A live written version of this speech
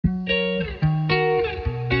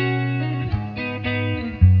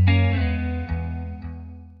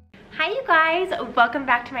guys, welcome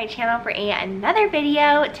back to my channel for another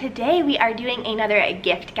video. Today we are doing another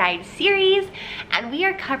gift guide series and we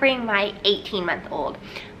are covering my 18-month-old.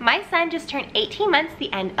 My son just turned 18 months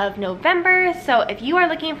the end of November, so if you are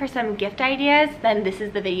looking for some gift ideas, then this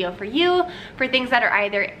is the video for you, for things that are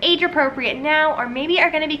either age appropriate now or maybe are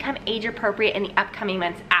going to become age appropriate in the upcoming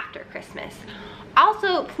months after Christmas.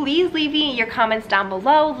 Also, please leave me your comments down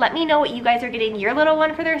below. Let me know what you guys are getting your little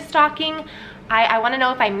one for their stocking. I want to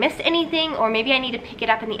know if I missed anything, or maybe I need to pick it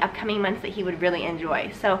up in the upcoming months that he would really enjoy.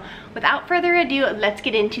 So without further ado, let's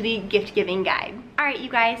get into the gift giving guide. Alright you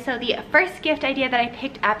guys, so the first gift idea that I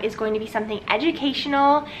picked up is going to be something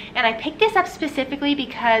educational, and I picked this up specifically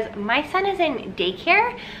because my son is in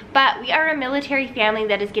daycare, but we are a military family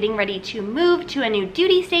that is getting ready to move to a new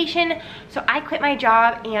duty station. So I quit my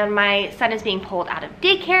job and my son is being pulled out of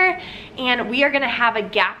daycare, and we are going to have a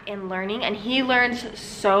gap in learning, and he learns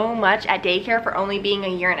so much at daycare for only being a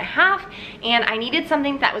year and a half, and I needed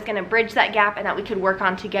something that was going to bridge that gap and that we could work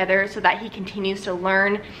on together so that he continues to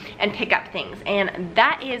learn and pick up things, and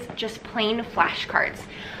that is just plain flashcards.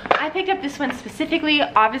 I picked up this one specifically.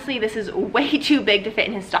 Obviously this is way too big to fit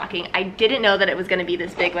in his stocking. I didn't know that it was going to be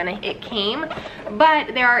this big when it came,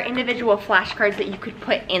 but there are individual flashcards that you could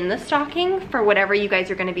put in the stocking for whatever you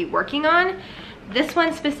guys are going to be working on. This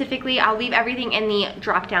one specifically, I'll leave everything in the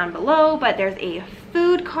drop down below, but there's a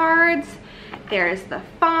food cards, there's the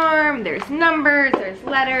farm, there's numbers, there's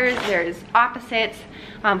letters, there's opposites,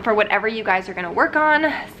 for whatever you guys are going to work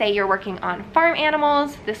on. Say you're working on farm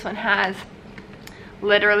animals, this one has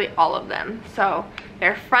literally all of them. So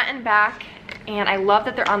they're front and back, and I love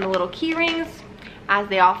that they're on the little key rings as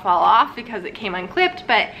they all fall off because it came unclipped,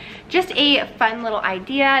 but just a fun little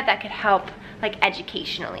idea that could help like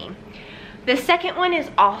educationally. The second one is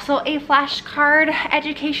also a flashcard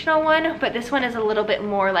educational one, but this one is a little bit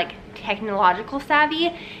more like technological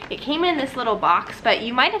savvy. It came in this little box, but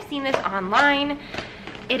you might have seen this online.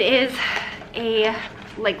 It is a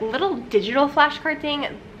like little digital flashcard thing.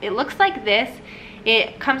 It looks like this.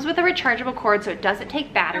 It comes with a rechargeable cord, so it doesn't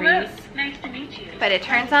take batteries. Hello. Nice to meet you. But it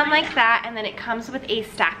turns on like that, and then it comes with a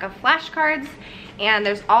stack of flashcards, and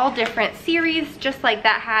there's all different series, just like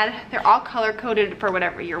that had. They're all color coded for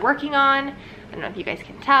whatever you're working on. I don't know if you guys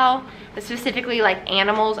can tell, but specifically like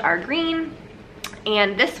animals are green,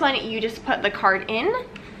 and this one you just put the card in,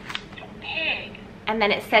 Pig. and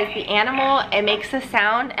then it says the animal, it makes a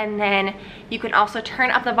sound, and then you can also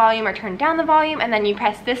turn up the volume or turn down the volume, and then you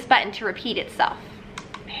press this button to repeat itself.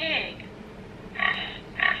 Pig.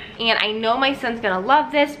 And I know my son's gonna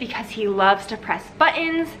love this because he loves to press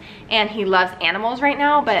buttons and he loves animals right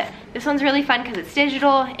now, but this one's really fun because it's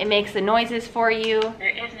digital. It makes the noises for you. There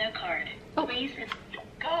is no card. Oh. Please,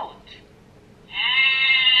 goat.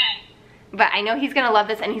 But I know he's gonna love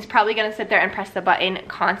this, and he's probably gonna sit there and press the button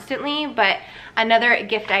constantly, but another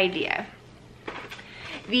gift idea.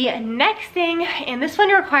 The next thing, and this one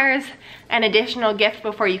requires an additional gift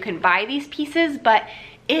before you can buy these pieces, but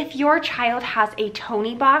if your child has a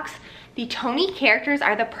Tony box, the Tony characters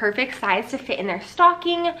are the perfect size to fit in their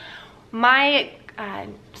stocking. My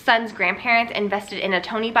son's grandparents invested in a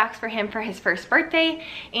Tony box for him for his first birthday,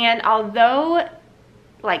 and although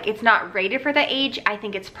like it's not rated for that age, I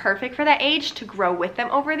think it's perfect for that age to grow with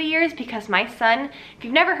them over the years, because my son, if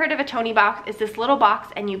you've never heard of a Tony box, it's this little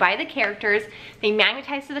box and you buy the characters, they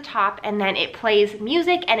magnetize to the top, and then it plays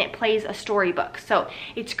music and it plays a storybook. So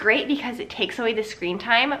it's great because it takes away the screen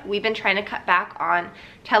time. We've been trying to cut back on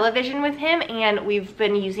television with him, and we've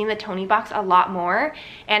been using the Tony box a lot more,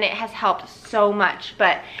 and it has helped so much.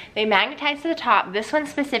 But they magnetize to the top. This one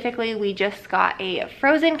specifically, we just got a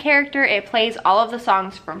Frozen character. It plays all of the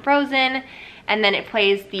songs from Frozen, and then it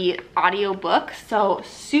plays the audio book, so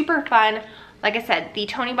super fun. Like I said, the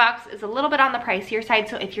Tony box is a little bit on the pricier side,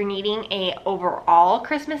 so if you're needing a overall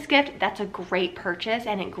Christmas gift, that's a great purchase,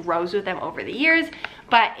 and it grows with them over the years.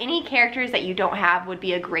 But any characters that you don't have would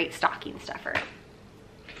be a great stocking stuffer.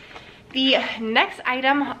 The next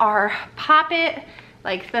item are Pop It,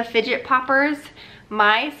 like the fidget poppers.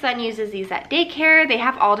 My son uses these at daycare. They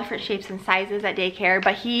have all different shapes and sizes at daycare,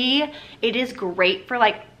 but it is great for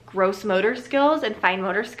like gross motor skills and fine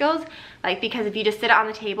motor skills, like because if you just sit on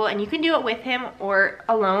the table, and you can do it with him or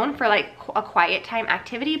alone for like a quiet time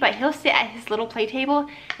activity, but he'll sit at his little play table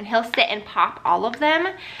and he'll sit and pop all of them.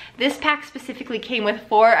 This pack specifically came with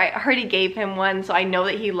 4. I already gave him one, so I know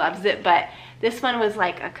that he loves it, but this one was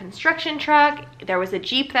like a construction truck. There was a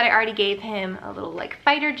Jeep that I already gave him, a little like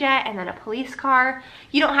fighter jet, and then a police car.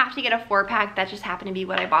 You don't have to get a 4-pack. That just happened to be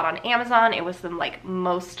what I bought on Amazon. It was the like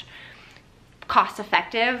most cost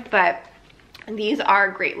effective, but these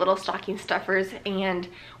are great little stocking stuffers, and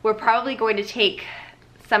we're probably going to take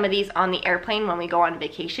some of these on the airplane when we go on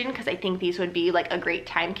vacation, because I think these would be like a great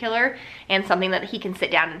time killer and something that he can sit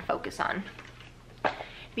down and focus on.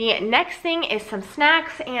 The next thing is some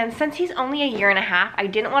snacks, and since he's only a year and a half, I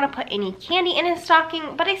didn't want to put any candy in his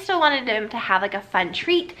stocking, but I still wanted him to have like a fun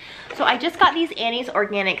treat. So I just got these Annie's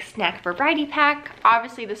Organic Snack Variety Pack.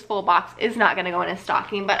 Obviously this full box is not going to go in his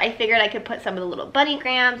stocking, but I figured I could put some of the little bunny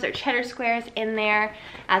grams or cheddar squares in there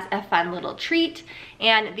as a fun little treat.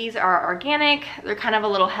 And these are organic. They're kind of a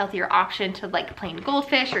little healthier option to like plain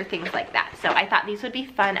goldfish or things like that. So I thought these would be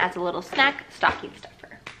fun as a little snack stocking stuffer.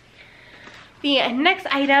 The next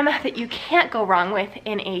item that you can't go wrong with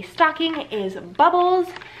in a stocking is bubbles.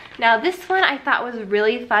 Now this one I thought was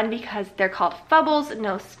really fun because they're called Fubbles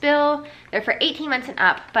No Spill. They're for 18 months and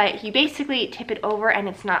up, but you basically tip it over and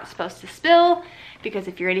it's not supposed to spill, because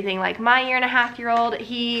if you're anything like my year-and-a-half-year-old,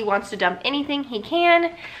 he wants to dump anything he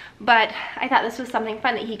can. But I thought this was something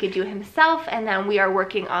fun that he could do himself, and then we are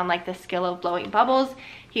working on like the skill of blowing bubbles.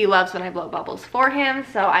 He loves when I blow bubbles for him,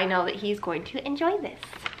 so I know that he's going to enjoy this.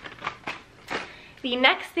 The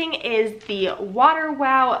next thing is the Water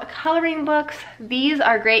Wow coloring books. These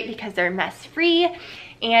are great because they're mess free,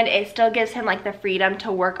 and it still gives him like the freedom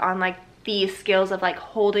to work on like the skills of like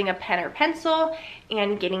holding a pen or pencil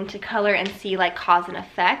and getting to color and see like cause and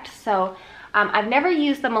effect. So I've never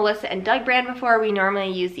used the Melissa and Doug brand before. We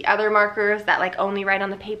normally use the other markers that like only write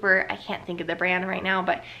on the paper. I can't think of the brand right now,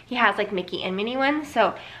 but he has like Mickey and Minnie ones.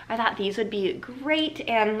 So I thought these would be great.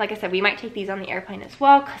 And like I said, we might take these on the airplane as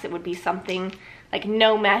well, because it would be something like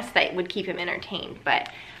no mess that would keep him entertained. But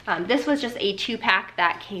this was just a 2-pack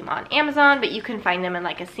that came on Amazon, but you can find them in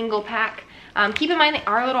like a single pack. Keep in mind they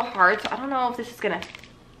are a little hard, so I don't know if this is gonna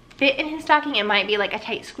fit in his stocking. It might be like a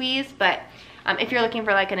tight squeeze, but if you're looking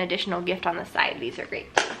for like an additional gift on the side, these are great.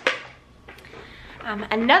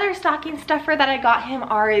 Another stocking stuffer that I got him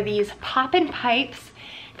are these Poppin' Pipes.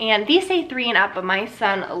 And these say 3 and up, but my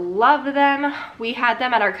son loved them. We had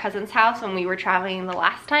them at our cousin's house when we were traveling the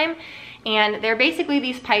last time. And they're basically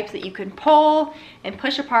these pipes that you can pull and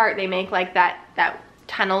push apart. They make like that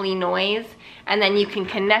tunnely noise. And then you can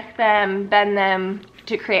connect them, bend them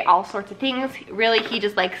to create all sorts of things. Really, he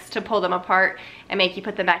just likes to pull them apart and make you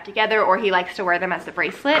put them back together, or he likes to wear them as a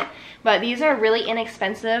bracelet. But these are really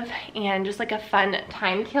inexpensive and just like a fun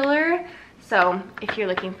time killer. So if you're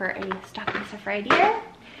looking for a stocking stuffer idea.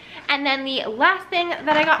 And then the last thing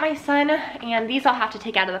that I got my son, and these I'll have to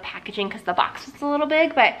take out of the packaging because the box is a little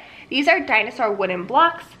big, but these are dinosaur wooden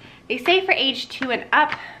blocks. They say for age 2 and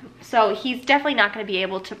up, so he's definitely not going to be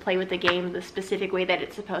able to play with the game the specific way that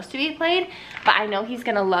it's supposed to be played, but I know he's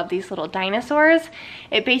going to love these little dinosaurs.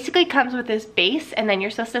 It basically comes with this base, and then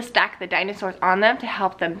you're supposed to stack the dinosaurs on them to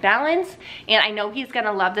help them balance, and I know he's going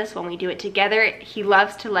to love this when we do it together. He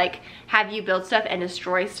loves to like have you build stuff and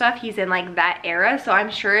destroy stuff. He's in like that era, so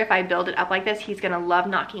I'm sure if I build it up like this, he's going to love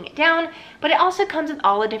knocking it down. But it also comes with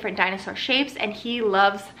all the different dinosaur shapes, and he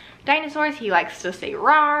loves dinosaurs. He likes to say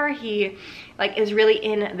rawr. He like is really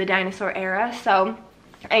in the dinosaur era, so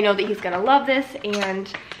I know that he's gonna love this.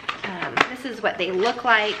 And this is what they look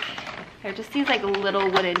like. They're just these like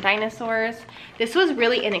little wooden dinosaurs. This was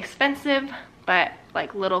really inexpensive, but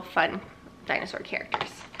like little fun dinosaur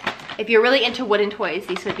characters. If you're really into wooden toys,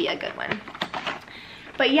 these would be a good one.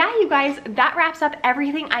 But yeah, you guys, that wraps up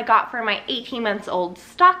everything I got for my 18 months old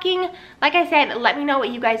stocking. Like I said, let me know what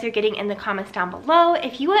you guys are getting in the comments down below.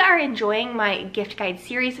 If you are enjoying my gift guide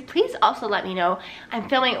series, please also let me know. I'm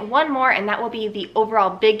filming one more, and that will be the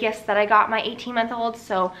overall big gifts that I got my 18-month-old.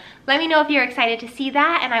 So let me know if you're excited to see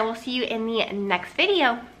that, and I will see you in the next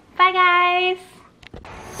video. Bye, guys.